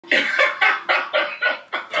I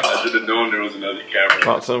should have known there was another camera.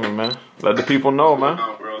 Talk to me, man. Let the people know, man.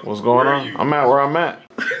 What's going on? I'm at where I'm at.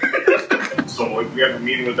 So we have a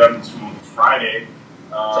meeting with them Friday.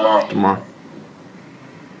 Tomorrow.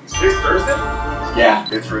 Is this Thursday? Yeah,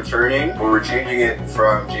 it's returning, but we're changing it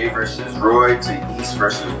from J versus Roy to East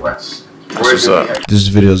versus West. What's up? This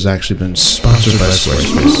video has actually been sponsored by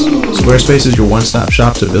Squarespace. Squarespace is your one-stop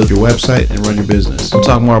shop to build your website and run your business. We'll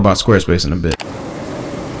talk more about Squarespace in a bit.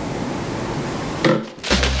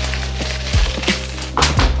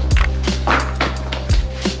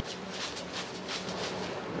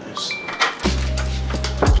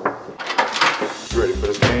 Ready for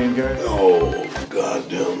this game, guys? Oh,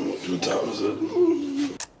 goddamn, what time is it?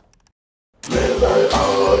 Man,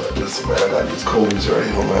 listen, man, I got these Kobe's right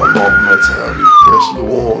here, man. I'm off my time, be freshly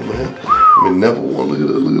warm, man. I mean, never want to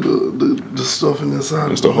look at the stuff in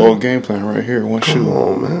inside. It's the whole game plan right here, one shoe. Come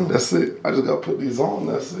on, man, that's it. I just got to put these on,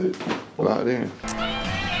 that's it. Locked in.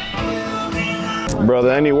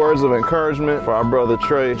 Brother, any words of encouragement for our brother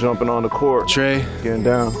Trey jumping on the court? Trey, getting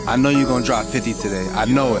down. I know you're gonna drop 50 today. I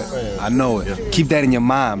know it. I know it. Yeah. Keep that in your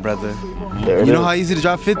mind, brother. You know how easy to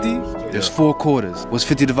drop 50? There's 4 quarters. What's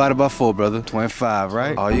 50 divided by 4, brother? 25,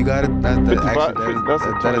 right? All you got it.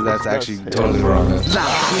 That's actually totally wrong.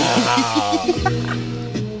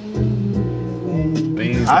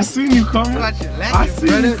 I seen you coming. I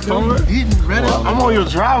seen you coming. I'm on your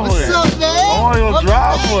driveway. What's up, man? I'm on your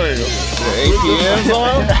driveway. ATM's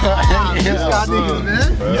on?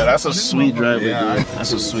 Yeah, that's a sweet driveway, dude.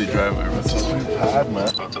 That's a sweet driveway. That's a sweet pad, man.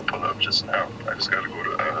 I'm about to pull up just now. I just gotta go to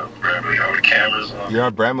Bramley. All the cameras on. You're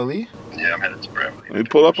at Bramley? Yeah, I'm headed to Bramley. Let me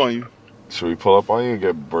pull up on you. Should we pull up on you and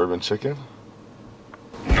get bourbon chicken?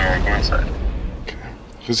 No, I'm going inside. Okay.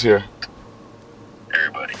 Who's here?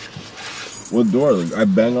 Everybody. What door? Like, I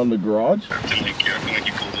bang on the garage? I feel like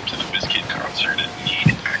you pulled up to the Bizkid concert and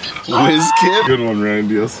need access. Bizkid? Good one,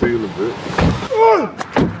 Randy. I'll see you in a bit.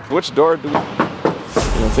 Which door do we...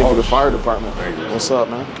 You think of the fire department. What's up,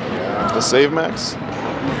 man? The Save Max?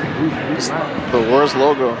 The worst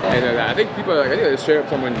logo. And I think people I think they straight up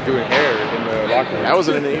someone doing hair in the locker room. That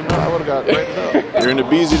wasn't in the email. I would have got right up. You're in the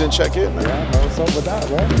bees, you didn't check in, man. Yeah, what's up with that,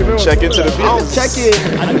 man? Check into the bees. Oh, check it.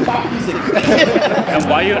 And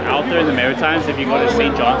while you're out there in the Maritimes, if you go to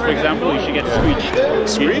St. John's, for example, you should get screeched.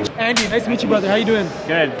 Screech? Andy, nice to meet you, brother. How you doing?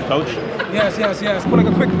 Good, coach. Yes. Put like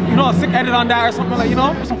a quick, a sick edit on that or something like,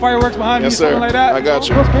 some fireworks behind me, something like that. I got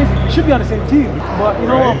you. That's crazy. We should be on the same team, but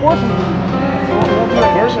unfortunately.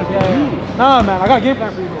 Nah, man, I got a game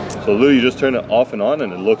plan for you. So literally you just turn it off and on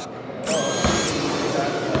and it looks...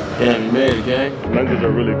 Damn, you made it, gang. The lenses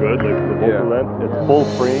are really good, like the focal length, it's full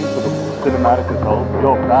frame, so the cinematic is held.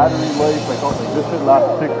 Yo, battery life, like this should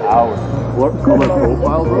last 6 hours. What color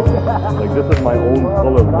profile, bro? Like this is my own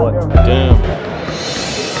color what? Damn.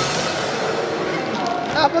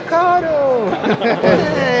 Avocado!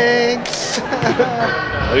 Thanks!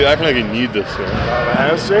 Are you acting like you need this, man?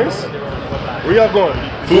 Handshakes? Where y'all going?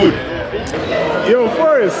 Food. Yo,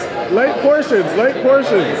 Forrest, light portions.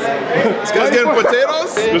 This guy's getting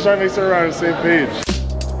potatoes? Just trying to make sure we're on the same page.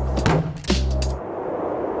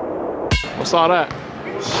 What's all that?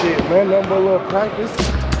 Shit, man, nothing but a little practice.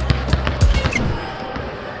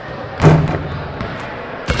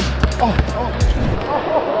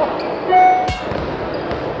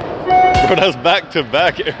 Bro, that's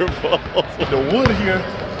back-to-back air balls. The wood here,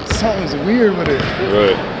 something's weird with it.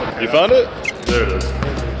 Right. You found it? There it is.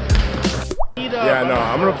 Yeah, no,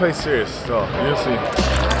 I'm gonna play serious, so you'll see.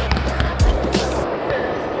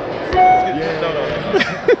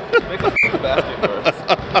 Make a basket first.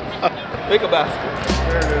 Make a basket.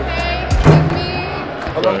 There it is.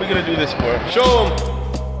 How long are we gonna do this for? Show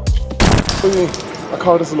them. I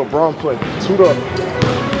call this a LeBron play. Suit up.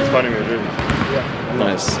 It's finding your dreams. Yeah.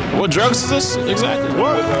 Nice. What drugs is this exactly?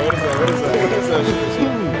 What is that? What is that?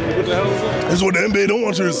 What the hell is that? That's what the NBA don't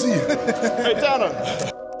want you to see. Hey, Tanner.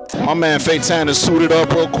 My man Faytan is suited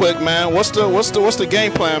up real quick, man. What's the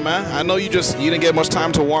game plan, man? I know you didn't get much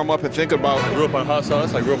time to warm up and think about. I grew up on hot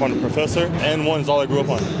sauce, I grew up on the Professor, and one's all I grew up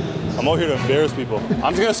on. I'm out here to embarrass people.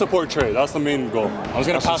 I'm just gonna support Trey. That's the main goal. I'm just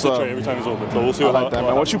gonna pass to Trey every time he's open. So we'll see what that,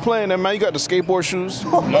 man. What you playing there, man? You got the skateboard shoes?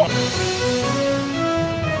 No.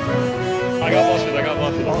 I got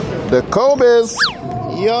watches. The Kobe's.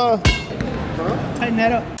 Yeah. Tighten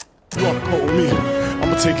that up. You on the court with me? I'm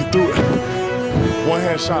gonna take you through it. One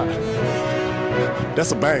hand shot.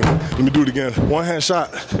 That's a bang. Let me do it again. One hand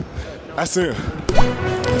shot. That's it.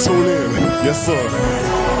 Tune in. Yes, sir.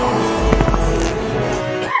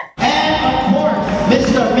 And of course,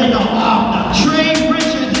 Mr. Trey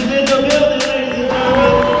Richards is in the building, ladies and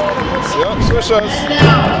gentlemen. Yep, switch us.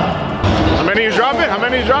 And now, many you dropping? How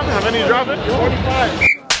many you dropping? How many you dropping? 45.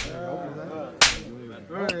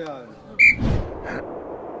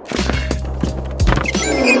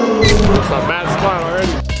 It's a bad spot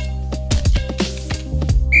already.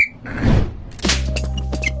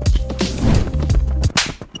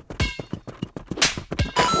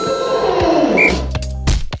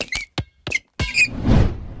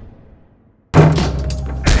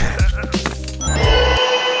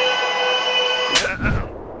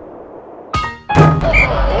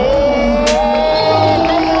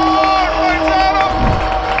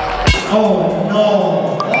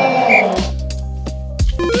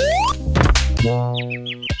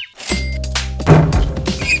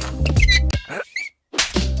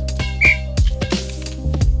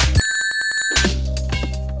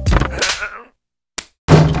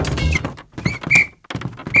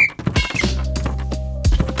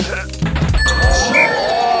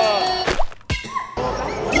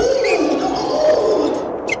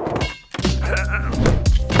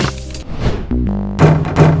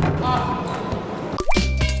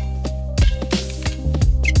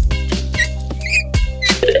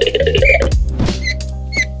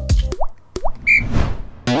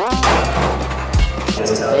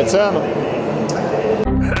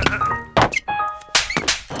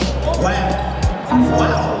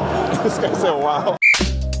 Wow. This guy said wow.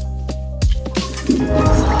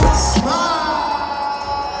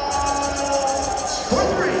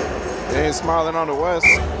 They ain't smiling on the West.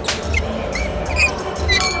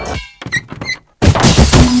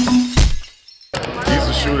 He's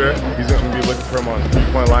a shooter. He's going to be looking for him on the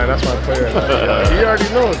three-point line. That's my player. He already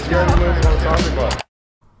knows. He already knows what I'm talking about.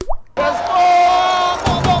 Let's go!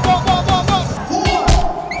 Go, go, go, go, go, go!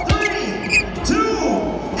 4, 3, 2,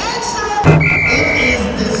 extra! It is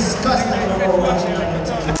disgusting when we're watching that.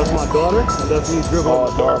 That's my daughter. And that's me dribbling.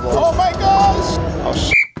 Oh, adorable. Oh my gosh! Oh,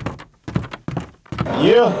 shit.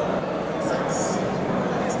 Yeah.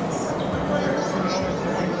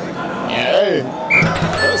 Hey.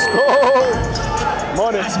 Let's go.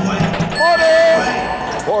 Money.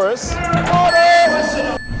 Money. Horace. Money.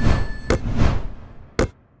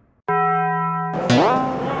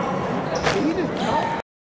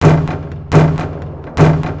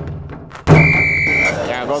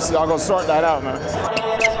 Yeah, I'll go sort that out, man.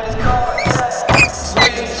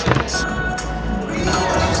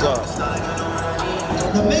 What's up?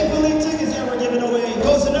 The make-believe tickets that we're giving away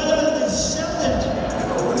goes to none other than Sheldon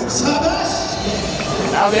Sabash.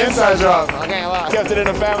 That was the inside job. I can't lie. Kept it in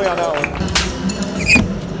the family on that one.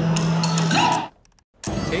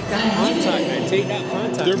 Take that contact, man. Take that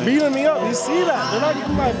contact. They're beating me up. You see that? They're not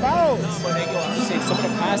giving my fouls. No, but like, yo, I'm just saying, some of the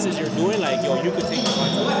passes you're doing, like, yo, you could take the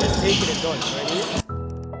contact. Just take it and done, right?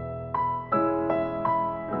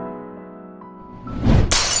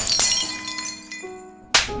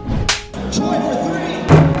 Troy for 3.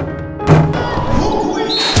 Who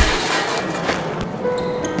quit?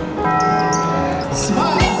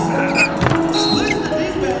 Smiles. Splits the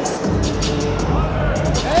defense.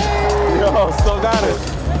 Hey! Yo, still got it.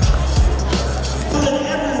 Pulling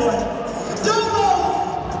everyone. Double!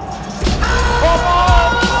 Come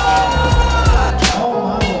on! Oh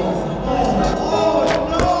my Lord. Oh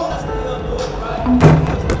no!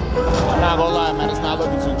 I'm not gonna lie, man. It's not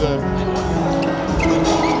looking too good.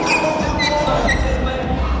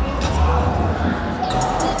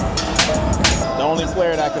 The only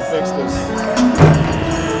player that can fix this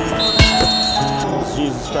is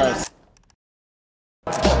Jesus Christ.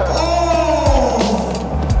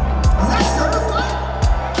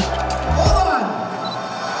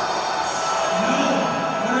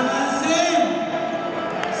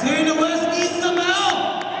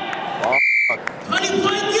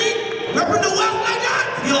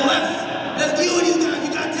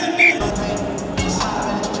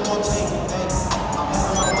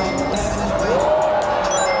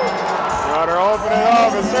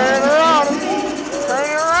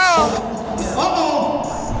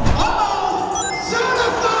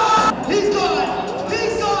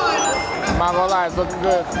 I'm not gonna lie, it's looking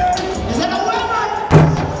good. Is that a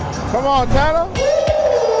winner? Come on, Tanner.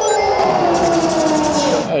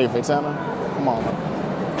 Hey, Tanner. Come on.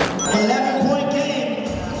 11-point game.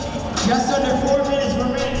 Just under 4 minutes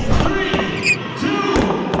remaining. 3, 2,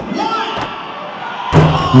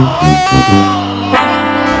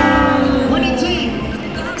 1. Winning team.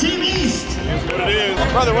 Team East. That's what it is.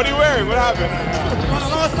 Brother, what are you wearing? What happened? A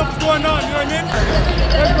lot of stuff's going on, you know what I mean?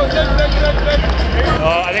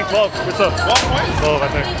 I think 12. What's up? 12 points? 12, I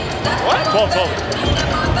think. What? 12.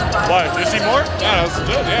 Why? Did you see more? Yeah, that's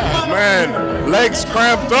good, yeah. Man, legs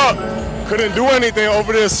cramped up. Couldn't do anything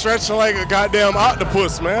over there stretching like a goddamn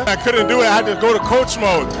octopus, man. I couldn't do it. I had to go to coach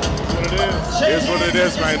mode. That's what it is. Here's what it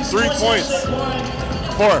is, man. 3 points. 4.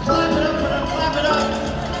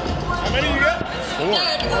 How many you got? 4.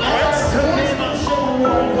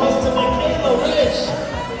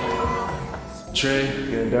 Trey,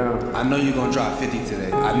 get down. I know you're gonna drop 50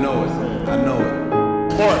 today. I know it. I know it.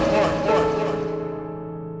 4.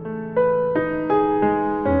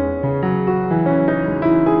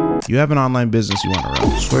 You have an online business you want to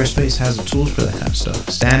run. Squarespace has the tools for that kind of stuff.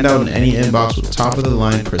 Stand out in any inbox with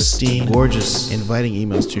top-of-the-line, pristine, gorgeous, inviting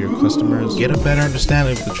emails to your customers. Get a better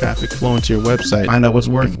understanding of the traffic flowing to your website. Find out what's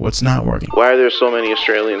working, what's not working. Why are there so many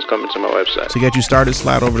Australians coming to my website? To get you started,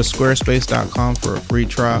 slide over to squarespace.com for a free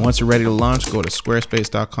trial. Once you're ready to launch, go to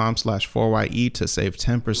squarespace.com/4YE to save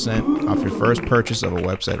 10% off your first purchase of a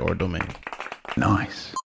website or domain.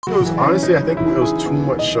 Nice. It was honestly, I think it was too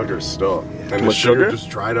much sugar still. And the sugar just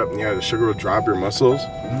dried up. Yeah, the sugar would dry up your muscles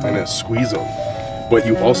and then squeeze them. But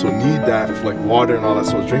you also need that, like water and all that.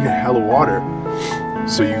 So I was drinking hella water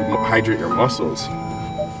so you hydrate your muscles.